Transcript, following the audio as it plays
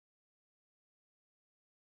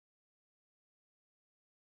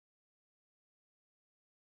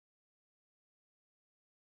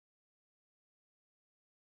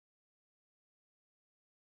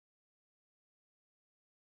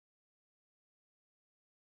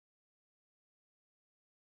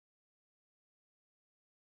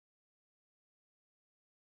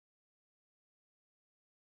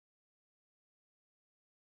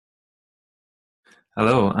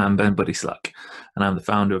Hello, I'm Ben Buddy Slack, and I'm the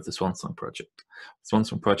founder of the Swan Song Project. The Swan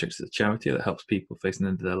Song Project is a charity that helps people facing the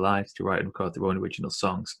end of their lives to write and record their own original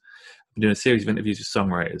songs. I've been doing a series of interviews with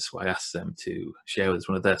songwriters where I ask them to share with us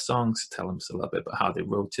one of their songs, tell them just a little bit about how they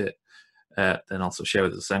wrote it, then also share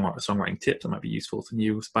with us a songwriting tip that might be useful to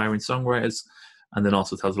new aspiring songwriters, and then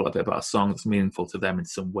also tell us a little bit about a song that's meaningful to them in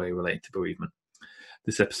some way related to bereavement.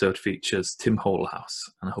 This episode features Tim Holehouse,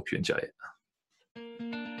 and I hope you enjoy it.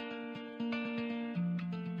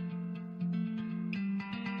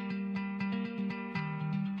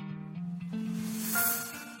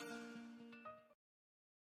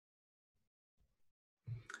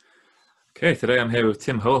 Okay, today I'm here with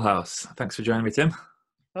Tim Holehouse. Thanks for joining me, Tim.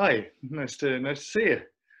 Hi, nice to see you.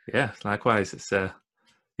 Yeah, likewise. It's I'm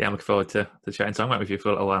looking forward to chatting songwriting with you for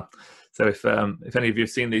a little while. So if any of you have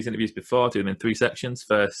seen these interviews before, do them in three sections.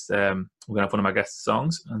 First, we're gonna have one of my guests'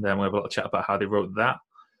 songs, and then we'll have a little chat about how they wrote that.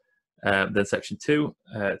 Then section two,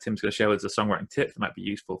 Tim's gonna share with us a songwriting tip that might be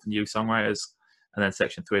useful for new songwriters. And then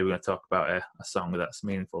section three, we're gonna talk about a song that's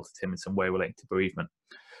meaningful to Tim in some way relating to bereavement.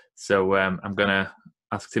 So I'm gonna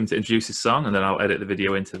ask Tim to introduce his song, and then I'll edit the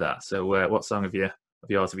video into that. So what song of yours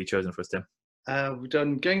have you chosen for us, Tim? We've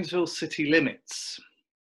done Gainesville City Limits.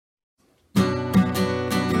 In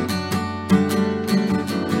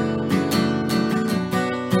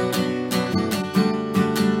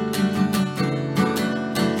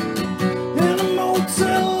a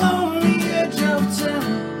motel on the edge of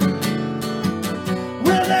town,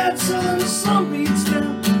 where that southern sun beats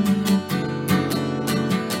down,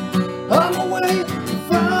 I'm away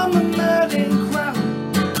from the madding crowd,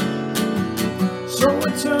 so I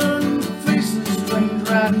turn to face the strange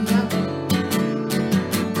right now.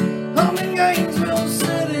 I'm in Gainesville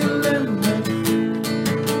City Limits.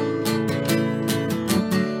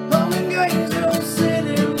 I'm in Gainesville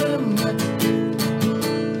City Limits.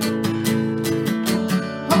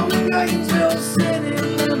 I'm in Gainesville City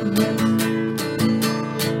Limits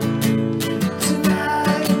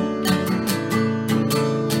tonight.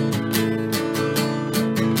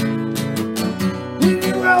 In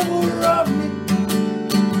your hour of me,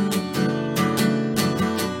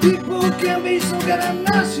 people can be so good and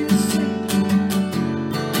nice, you see.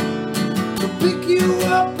 They'll pick you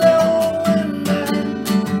up there and then,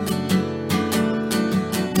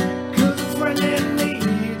 'cause a friend in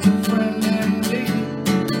need's a friend indeed.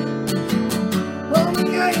 I'm in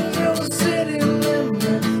Gainesville City Limits.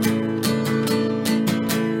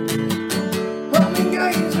 I'm in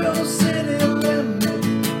Gainesville City Limits.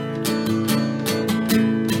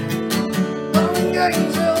 I'm in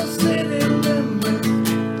Gainesville City Limits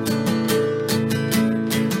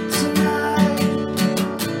tonight.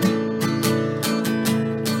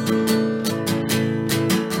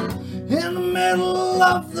 In the middle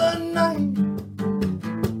of the night,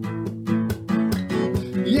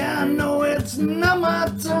 yeah, I know it's not my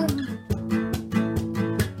time,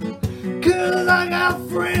 'cause I got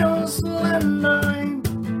friends slendering.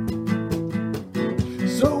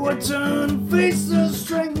 So I turn and face the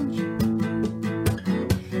strange,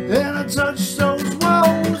 and I touch those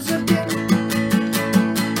walls again.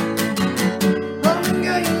 I'm in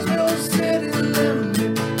Gainesville City Limits.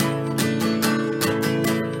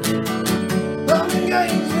 I'm in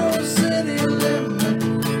Gainesville City Limits.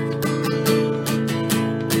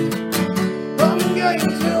 I'm in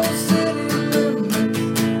Gainesville City Limits.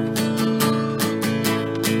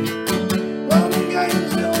 I'm in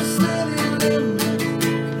Gainesville City Limits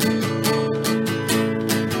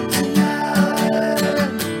tonight.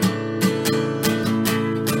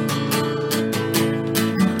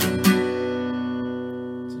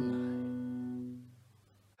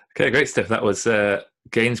 Okay, great stuff. That was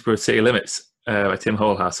Gainesborough City Limits by Tim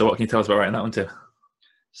Holehouse. So what can you tell us about writing that one, Tim?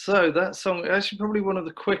 So that song, actually probably one of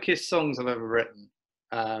the quickest songs I've ever written.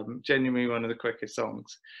 Genuinely one of the quickest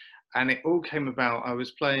songs. And it all came about, I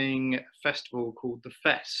was playing a festival called The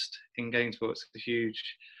Fest in Gainesville. It's a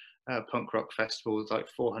huge punk rock festival. It's like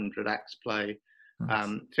 400 acts play.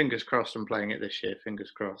 Nice. Fingers crossed I'm playing it this year,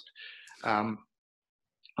 fingers crossed. I'm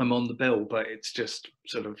on the bill, but it's just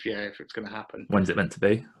sort of, yeah, if it's going to happen. When's it meant to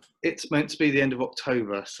be? It's meant to be the end of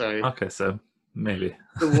October, so Okay, so maybe.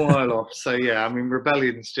 a while off. So yeah, I mean,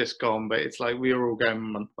 Rebellion's just gone, but it's like we are all going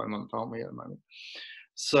month by month, aren't we, at the moment?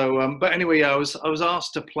 So, but anyway, yeah, I was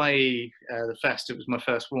asked to play the fest. It was my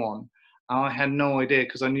first one. I had no idea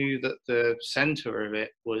because I knew that the centre of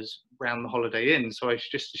it was round the Holiday Inn, so I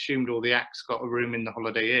just assumed all the acts got a room in the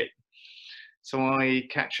Holiday Inn. So I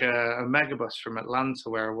catch a megabus from Atlanta,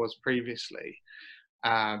 where I was previously,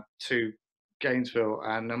 to Gainesville,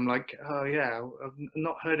 and I'm like, oh yeah, I've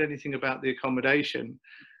not heard anything about the accommodation.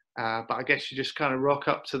 But I guess you just kind of rock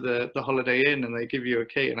up to the Holiday Inn and they give you a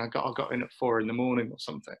key. And I got in at 4 a.m. or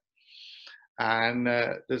something. And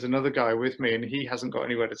there's another guy with me, and he hasn't got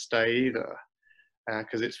anywhere to stay either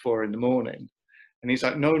because it's 4 a.m. And he's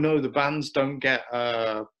like, no, the bands don't get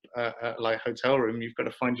like hotel room. You've got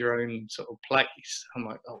to find your own sort of place. I'm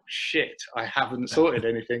like, oh shit, I haven't sorted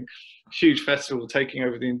anything. Huge festival taking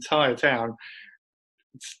over the entire town.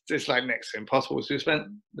 It's like next to impossible. So we spent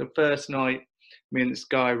the first night, me and this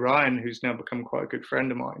guy Ryan, who's now become quite a good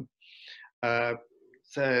friend of mine.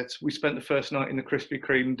 We spent the first night in the Krispy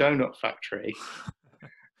Kreme donut factory.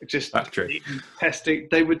 Just testing.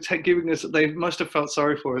 They were giving us. They must have felt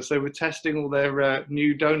sorry for us. They were testing all their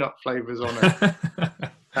new donut flavors on it,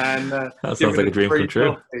 and that sounds like a dream come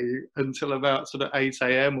true. Until about sort of 8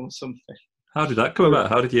 a.m. or something. How did that come about?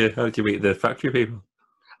 How did you meet the factory people?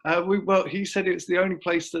 Well, he said it's the only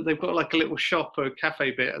place that they've got like a little shop or cafe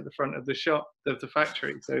bit at the front of the shop of the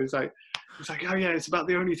factory. So it's like, oh yeah, it's about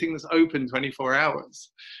the only thing that's open 24 hours.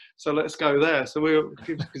 So let's go there. So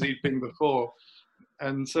because he'd been before.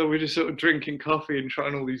 And so we're just sort of drinking coffee and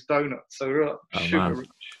trying all these donuts. So we're sugar rich.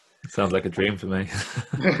 Sounds like a dream for me.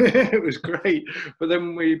 It was great. But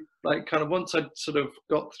then we once I'd sort of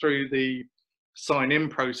got through the sign-in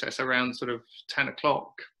process around sort of 10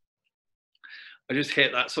 o'clock, I just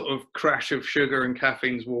hit that sort of crash of sugar and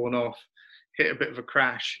caffeine's worn off, hit a bit of a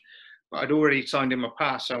crash. But I'd already signed in my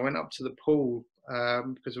pass, so I went up to the pool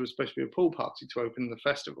because there was supposed to be a pool party to open the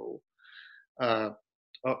festival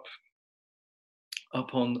up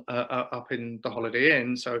in the Holiday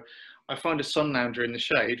Inn. So I found a sun lounger in the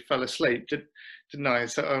shade, fell asleep, didn't I?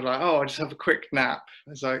 So I was like, oh, I'll just have a quick nap.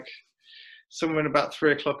 It's like somewhere about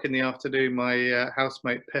 3 o'clock in the afternoon, my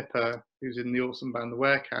housemate Pippa, who's in the awesome band The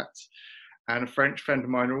Werecats, and a French friend of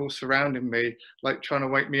mine are all surrounding me, like trying to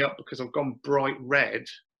wake me up because I've gone bright red.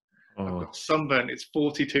 Oh. I've got sunburn. It's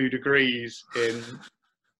 42 degrees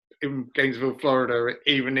in Gainesville, Florida,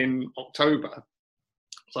 even in October.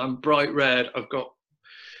 So I'm bright red. I've got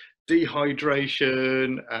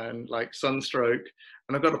dehydration and like sunstroke,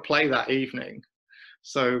 and I've got to play that evening.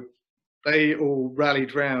 So they all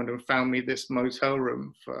rallied round and found me this motel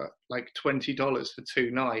room for like $20 for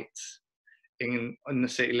 2 nights in the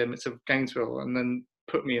city limits of Gainesville, and then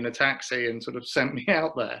put me in a taxi and sort of sent me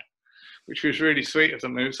out there, which was really sweet of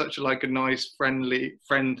them. It was such a nice friend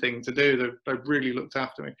thing to do. They really looked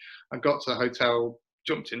after me. I got to the hotel,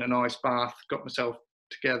 jumped in an ice bath, got myself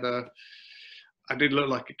together. I did look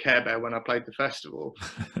like a Care Bear when I played the festival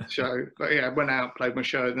show, but yeah, I went out, played my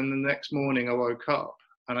show. Then the next morning I woke up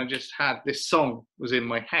and I just had this song was in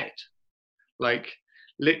my head, like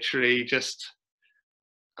literally just,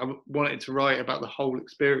 I wanted to write about the whole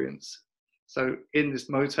experience. So in this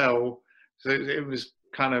motel, so it was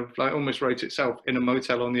kind of like almost wrote itself in a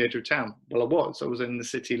motel on the edge of town. Well, I was in the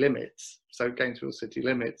city limits, so Gainesville city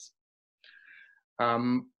limits.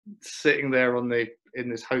 Sitting there in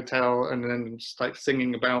this hotel, and then just like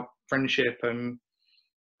singing about friendship and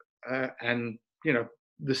you know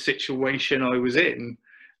the situation I was in,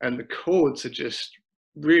 and the chords are just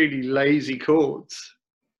really lazy chords.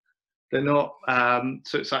 They're not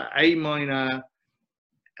so it's like A minor,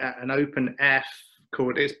 an open F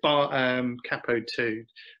chord. It's capo 2,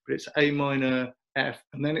 but it's A minor F,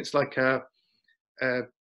 and then it's like a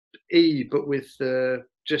E, but with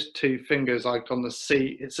just 2 fingers, like on the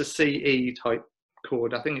C. It's a C E type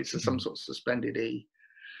chord. I think it's some sort of suspended E,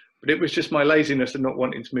 but it was just my laziness and not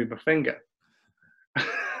wanting to move my finger.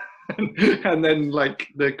 And then like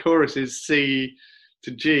the chorus is C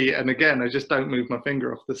to G, and again I just don't move my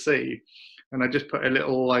finger off the C, and I just put a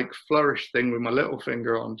little like flourish thing with my little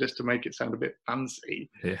finger on just to make it sound a bit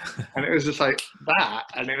fancy. Yeah. And it was just like that,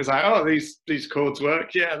 and it was like, oh, these chords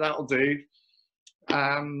work, yeah, that'll do.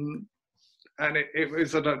 And it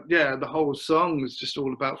was the whole song was just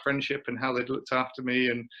all about friendship and how they'd looked after me,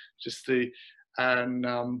 and just I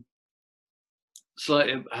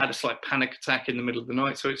had a slight panic attack in the middle of the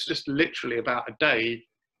night. So it's just literally about a day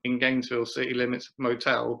in Gainesville city limits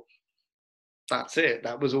motel. That's it.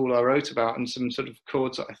 That was all I wrote about, and some sort of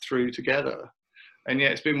chords that I threw together. And yeah,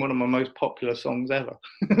 it's been one of my most popular songs ever.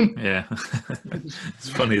 Yeah. It's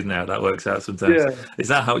funny, isn't it, how that works out sometimes. Yeah. Is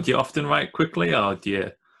that how, do you often write quickly, or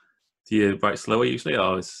do you write slower usually,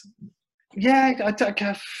 or is... Yeah,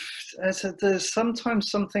 there's sometimes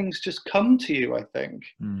some things just come to you, I think.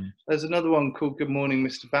 There's another one called Good Morning,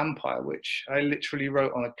 Mr. Vampire, which I literally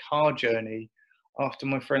wrote on a car journey after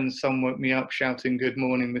my friend's son woke me up shouting, "Good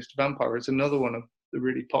morning, Mr. Vampire." It's another one of the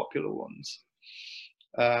really popular ones.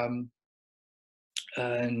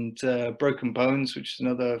 And Broken Bones, which is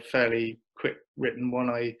another fairly quick written one.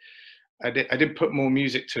 I did put more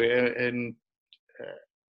music to it, and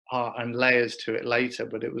part and layers to it later,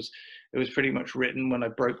 but it was pretty much written when I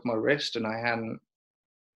broke my wrist and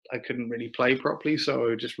I couldn't really play properly,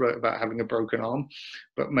 so I just wrote about having a broken arm,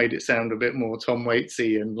 but made it sound a bit more Tom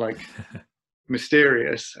Waitsy and like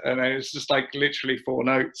mysterious. And it was just like literally 4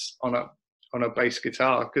 notes on a bass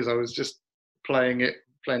guitar, because I was just playing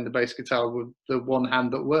the bass guitar with the one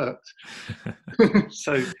hand that worked.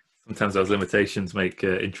 So sometimes those limitations make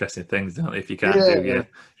interesting things, don't they? If you can't if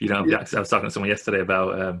you don't have the access. I was talking to someone yesterday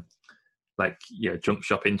about like junk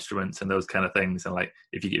shop instruments and those kind of things, and like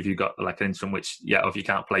if you got like an instrument which if you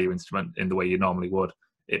can't play your instrument in the way you normally would,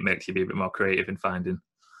 it makes you be a bit more creative in finding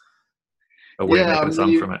a way of making a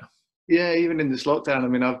song from it. Yeah, even in this lockdown, I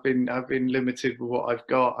mean, I've been limited with what I've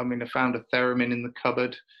got. I mean, I found a theremin in the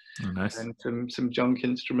cupboard. Oh, nice. And some junk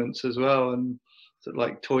instruments as well, and sort of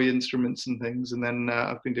like toy instruments and things. And then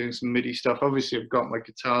I've been doing some MIDI stuff. Obviously, I've got my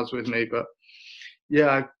guitars with me, but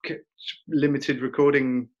yeah, limited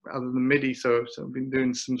recording other than MIDI, so I've been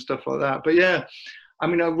doing some stuff like that. But yeah, I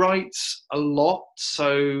mean, I write a lot,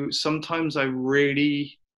 so sometimes I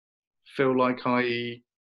really feel like I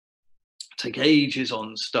take ages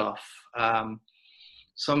on stuff.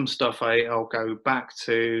 Some stuff I'll go back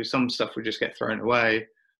to, some stuff will just get thrown away.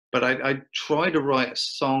 But I try to write a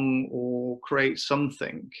song or create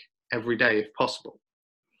something every day if possible.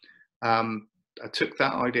 I took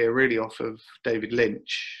that idea really off of David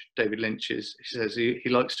Lynch. David Lynch he says he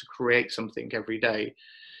likes to create something every day,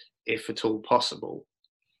 if at all possible,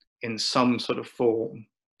 in some sort of form.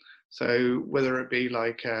 So whether it be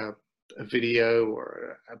like a video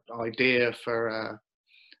or an idea for a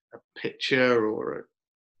picture or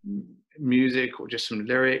music or just some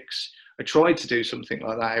lyrics, I try to do something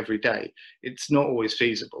like that every day. It's not always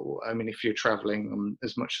feasible. I mean, if you're traveling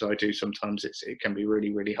as much as I do, sometimes it can be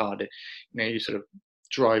really, really hard. You're sort of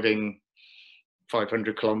driving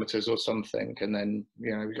 500 kilometers or something, and then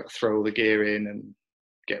you've got to throw all the gear in and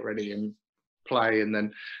get ready and play, and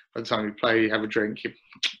then by the time you play, you have a drink, you're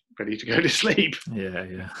ready to go to sleep.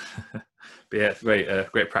 Yeah. But yeah, it's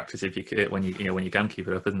great practice if you when you can keep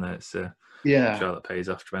it up, isn't it? It's I'm sure that pays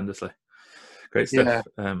off tremendously. Great stuff.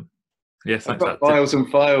 Yes, I've got files and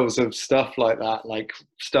files of stuff like that, like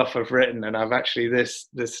stuff I've written, and I've actually this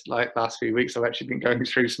like last few weeks I've actually been going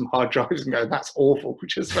through some hard drives and going, that's awful,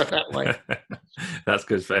 just for that way. That's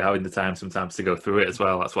good for having the time sometimes to go through it as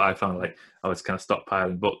well. That's what I found. Like I was kind of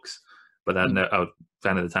stockpiling books, but then I would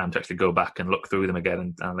find the time to actually go back and look through them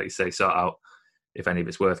again and like you say, sort out if any of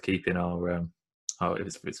it's worth keeping or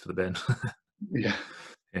if it's for the bin. Yeah.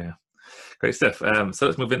 Great stuff. So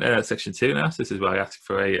let's move into section 2 now. So this is where I ask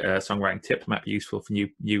for a songwriting tip that might be useful for you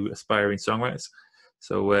aspiring songwriters.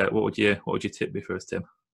 So what would your tip be for us, Tim?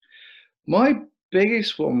 My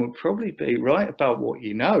biggest one would probably be write about what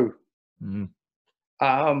you know.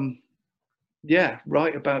 Write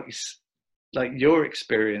about like your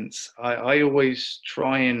experience. I always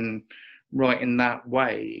try and write in that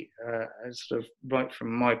way, sort of right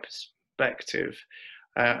from my perspective.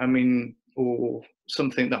 I mean, or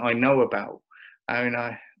something that I know about. I mean,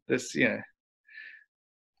 I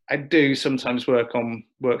do sometimes work on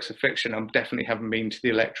works of fiction. I definitely haven't been to the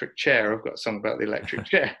electric chair. I've got a song about the electric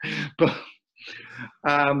chair, but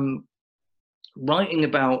writing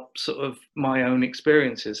about sort of my own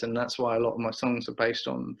experiences, and that's why a lot of my songs are based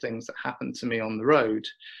on things that happened to me on the road.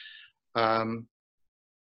 Because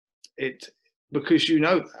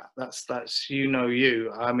that's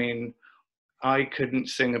you. I mean, I couldn't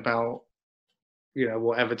sing about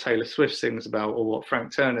whatever Taylor Swift sings about or what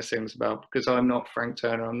Frank Turner sings about, because I'm not Frank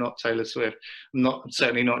Turner, I'm not Taylor Swift, I'm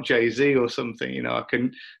certainly not Jay-Z or something. I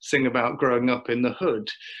can sing about growing up in the hood.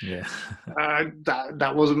 Yeah.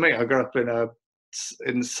 That wasn't me. I grew up in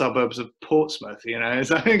the suburbs of Portsmouth,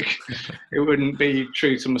 so I think it wouldn't be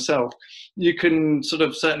true to myself. You can sort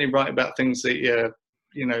of certainly write about things that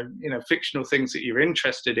fictional things that you're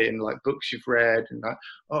interested in, like books you've read, and like,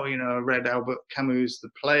 I read Albert Camus' The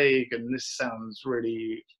Plague, and this sounds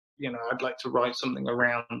really, I'd like to write something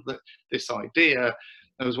around this idea.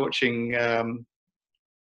 I was watching a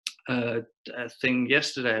thing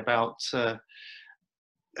yesterday about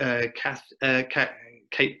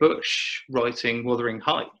Kate Bush writing Wuthering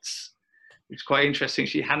Heights. It's quite interesting.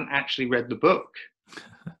 She hadn't actually read the book.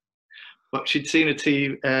 But she'd seen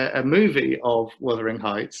a movie of Wuthering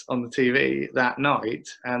Heights on the TV that night,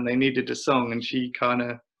 and they needed a song, and she kind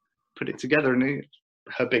of put it together, and it was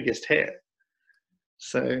her biggest hit.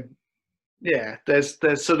 So, yeah, there's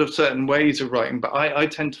sort of certain ways of writing, but I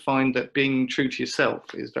tend to find that being true to yourself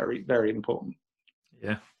is very, very important.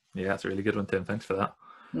 Yeah, that's a really good one, Tim. Thanks for that.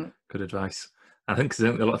 Good advice. I think a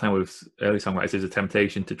lot of time with early songwriters, there's a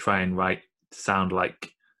temptation to try and write to sound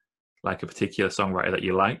like like a particular songwriter that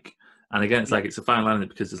you like. And again, it's like it's a fine line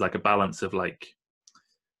because there's like a balance of like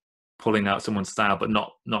pulling out someone's style but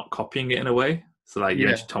not copying it in a way. So like you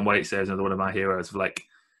mentioned Tom Waits there is another one of my heroes of like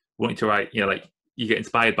wanting to write, you know, like you get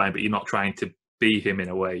inspired by him but you're not trying to be him in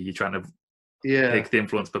a way. You're trying to take the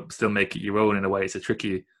influence but still make it your own in a way. It's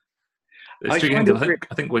tricky thing to,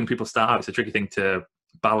 I think when people start out, it's a tricky thing to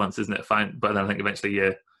balance, isn't it? But then I think eventually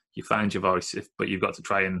you find your voice, but you've got to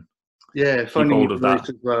try and finding hold your of that voice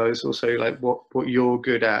as well is also like what you're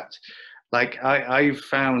good at. Like I've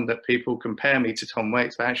found that people compare me to Tom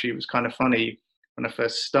Waits, but actually it was kind of funny when I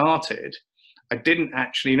first started. I didn't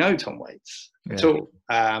actually know Tom Waits at all.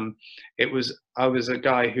 I was a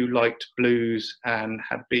guy who liked blues and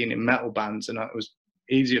had been in metal bands, and it was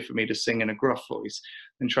easier for me to sing in a gruff voice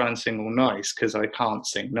than try and sing all nice because I can't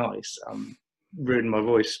sing nice. Ruined my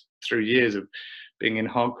voice through years of being in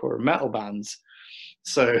hardcore and metal bands.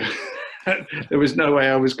 So there was no way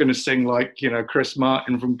I was going to sing like, you know, Chris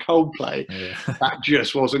Martin from Coldplay. That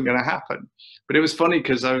just wasn't going to happen. But it was funny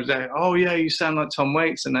because I was like, oh yeah, you sound like Tom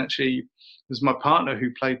Waits. And actually it was my partner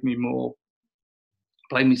who played me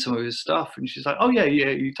some of his stuff. And she's like, oh yeah,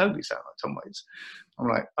 you totally sound like Tom Waits. I'm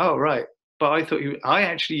like, oh, right. But I thought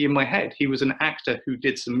in my head, he was an actor who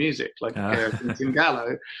did some music like Vincent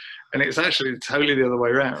Gallo. And it's actually totally the other way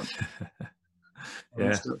around.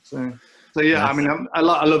 So yeah, I mean, I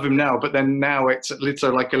love him now, but then now it's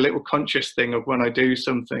like a little conscious thing of when I do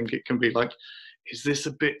something, it can be like, is this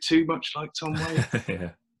a bit too much like Tom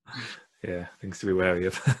Waits? yeah, things to be wary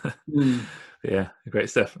of. Yeah, great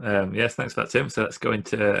stuff. Yes, thanks for that, Tim. So let's go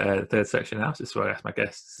into the third section now. This is where I ask my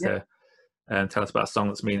guests to tell us about a song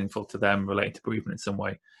that's meaningful to them, relating to bereavement in some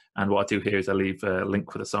way. And what I do here is I leave a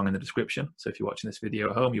link for the song in the description. So if you're watching this video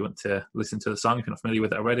at home, you want to listen to the song, if you're not familiar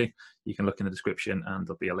with it already, you can look in the description and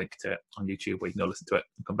there'll be a link to it on YouTube where you can go listen to it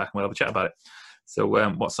and come back and we'll have a chat about it. So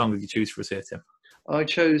what song did you choose for us here, Tim? I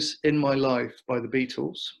chose In My Life by the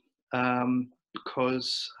Beatles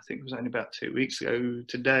because I think it was only about 2 weeks ago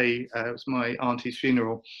today. It was my auntie's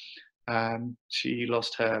funeral. She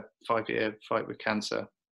lost her 5-year fight with cancer.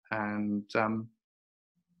 And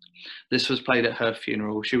this was played at her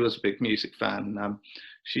funeral. She was a big music fan.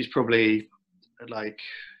 She's probably like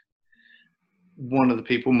one of the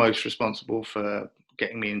people most responsible for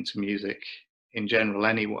getting me into music in general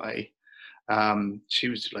anyway. She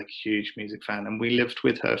was like a huge music fan, and we lived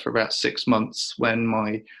with her for about 6 months when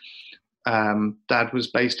my dad was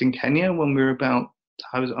based in Kenya when we were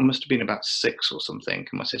I must have been about 6 or something,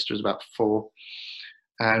 and my sister was about 4.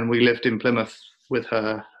 And we lived in Plymouth with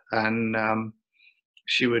her, and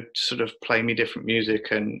she would sort of play me different music,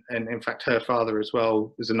 and in fact her father as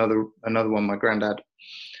well is another one. My granddad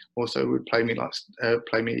also would play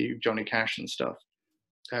me Johnny Cash and stuff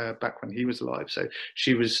back when he was alive. So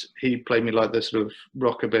he played me like the sort of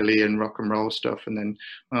rockabilly and rock and roll stuff, and then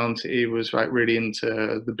my auntie was like really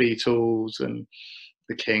into the Beatles and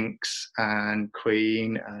the Kinks and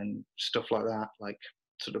Queen and stuff like that, like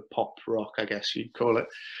sort of pop rock, I guess you'd call it.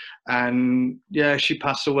 And yeah, she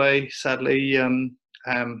passed away sadly.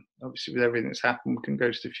 Obviously with everything that's happened, we couldn't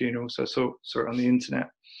go to the funeral, so I saw it on the internet.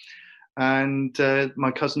 And my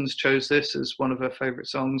cousins chose this as one of her favourite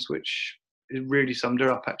songs, which it really summed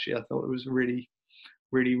her up. Actually, I thought it was a really,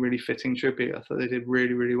 really, really fitting tribute. I thought they did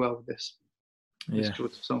really, really well with this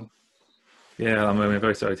short song. Yeah, I'm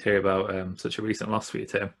very sorry to hear about such a recent loss for you,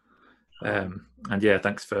 Tim. And yeah,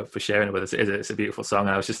 thanks for sharing it with us. It's a beautiful song.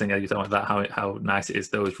 And I was just thinking, you talking about that, how nice it is,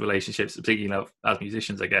 those relationships, particularly, you know, as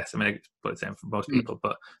musicians, I guess. I mean, I put it down for most people,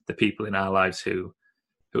 but the people in our lives who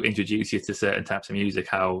introduce you to certain types of music,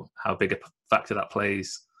 how big a factor that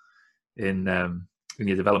plays in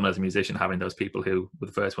your development as a musician, having those people who were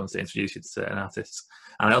the first ones to introduce you to certain artists.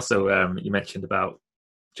 And also, you mentioned about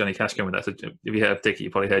Johnny Cash coming with that. So if you heard Dickie,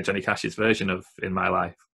 you probably heard Johnny Cash's version of In My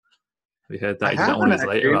Life. Have you heard that?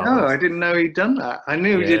 No, I didn't know he'd done that. I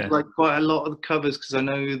knew he did like quite a lot of the covers, because I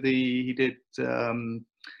know he did.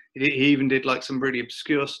 He even did like some really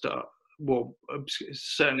obscure stuff. Well,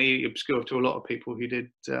 certainly obscure to a lot of people. He did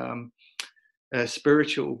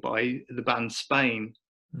Spiritual by the band Spain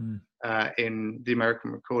in the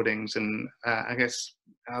American recordings, and I guess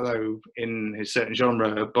although in his certain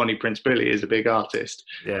genre, Bonnie Prince Billy is a big artist.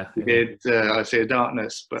 Yeah, he did I See a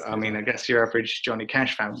Darkness, but I mean, I guess your average Johnny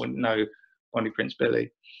Cash fan wouldn't know Bonnie Prince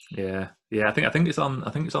Billy. Yeah. I think it's on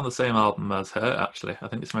the same album as her, actually. I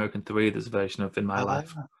think it's American 3. There's a version of In My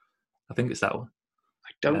Life. I think it's that one.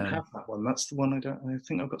 I don't have that one. That's the one I don't. I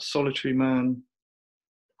think I've got Solitary Man.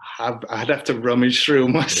 I'd have to rummage through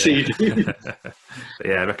my CD. But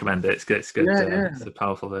yeah, I recommend it. It's good. It's good. It's a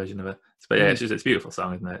powerful version of it. But yeah, it's a beautiful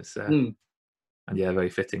song, isn't it? It's, and yeah, very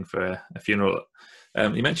fitting for a funeral.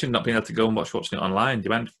 You mentioned not being able to go and watching it online. Do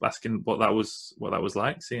you mind asking what that was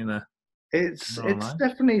like, seeing a It's online?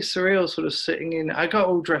 definitely surreal, sort of sitting in. I got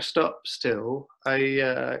all dressed up still. I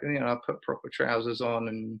I put proper trousers on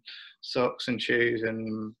and socks and shoes,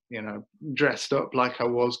 and dressed up like I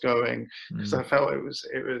was going, because I felt it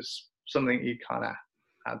was something you kind of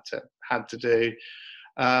had to do.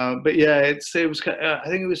 But yeah, it was. I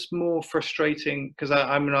think it was more frustrating because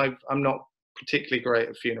I'm not particularly great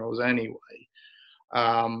at funerals anyway.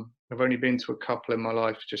 I've only been to a couple in my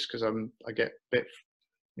life just because I get a bit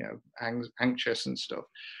anxious and stuff.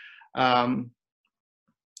 But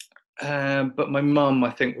my mum,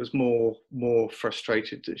 I think, was more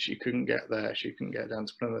frustrated that she couldn't get there. She couldn't get down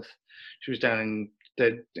to Plymouth. She was down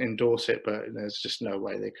in Dorset, but there's just no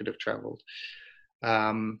way they could have travelled.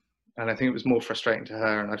 And I think it was more frustrating to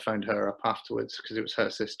her. And I phoned her up afterwards because it was her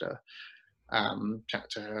sister. Chat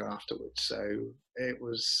to her afterwards. So it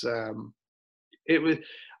was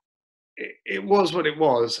what it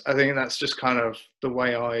was. I think that's just kind of the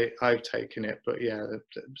way I've taken it. But yeah,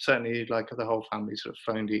 certainly like the whole family sort of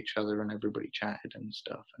phoned each other and everybody chatted and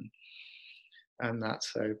stuff and that.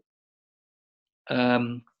 So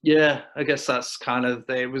yeah, I guess that's kind of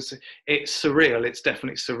it's surreal. It's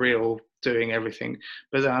definitely surreal doing everything,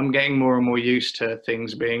 but I'm getting more and more used to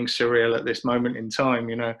things being surreal at this moment in time.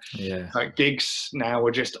 Yeah. Like gigs now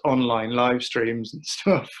are just online live streams and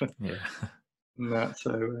stuff. Yeah. And that,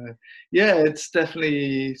 so yeah, it's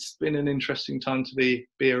been an interesting time to be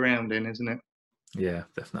around in, isn't it? Yeah,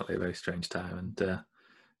 definitely a very strange time, and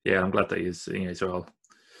yeah, I'm glad that you're all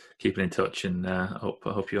keeping in touch, and I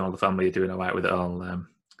hope you and all the family are doing all right with it all,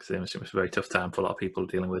 because it was a very tough time for a lot of people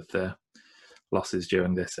dealing with losses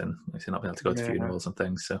during this, and not being able to go to funerals and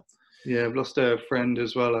things. So yeah, I've lost a friend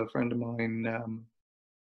as well. A friend of mine.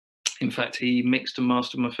 In fact, he mixed and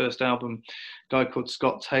mastered my first album. A guy called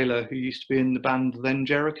Scott Taylor, who used to be in the band Then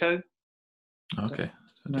Jericho. Okay.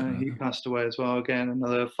 No, he passed away as well. Again,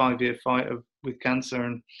 another 5-year fight with cancer,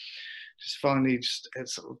 and just finally, it's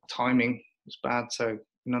sort of timing was bad, so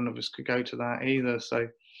none of us could go to that either. So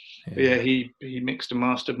yeah, he mixed and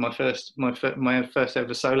mastered my first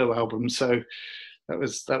ever solo album. So that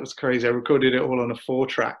was crazy. I recorded it all on a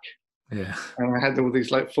 4-track. Yeah. And I had all these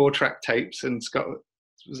like 4-track tapes, and Scott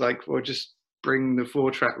was like, "Well, just bring the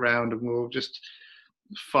 4-track round, and we'll just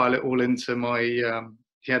file it all into my."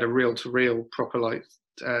 He had a reel-to-reel proper like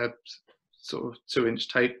sort of 2-inch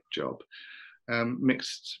tape job,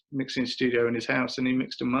 mixing studio in his house, and he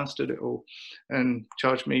mixed and mastered it all, and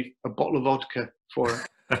charged me a bottle of vodka for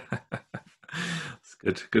it.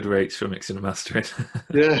 It's good rates for mixing and mastering.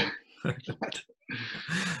 Yeah.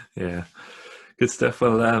 Yeah. Good stuff.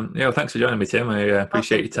 Well, thanks for joining me, Tim. I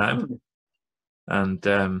appreciate your time. And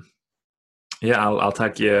yeah, I'll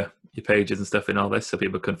tag your pages and stuff in all this so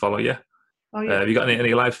people can follow you. Oh, yeah. Have you got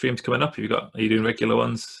any live streams coming up? Are you doing regular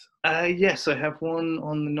ones? Yes, I have one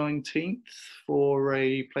on the 19th for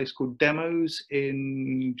a place called Demos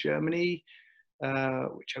in Germany,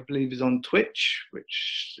 which I believe is on Twitch,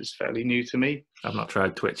 which is fairly new to me. I've not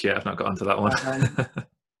tried Twitch yet. I've not got onto that one.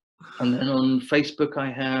 And then on Facebook,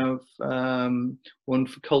 I have one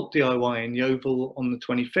for Cult DIY in Yeovil on the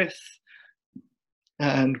 25th,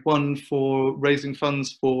 and one for raising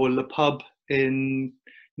funds for Le Pub in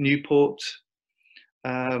Newport.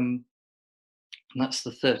 And that's the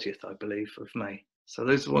 30th, I believe, of May. So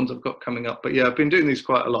those are the ones I've got coming up. But yeah, I've been doing these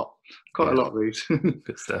quite a lot of these.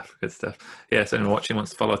 Good stuff. Yeah, so anyone watching wants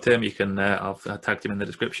to follow Tim, you can, I'll tag him in the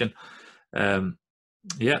description.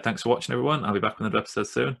 Yeah, thanks for watching, everyone. I'll be back with another episode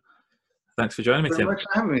soon. Thanks for joining me, Tim. Thanks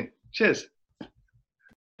for having me. Cheers.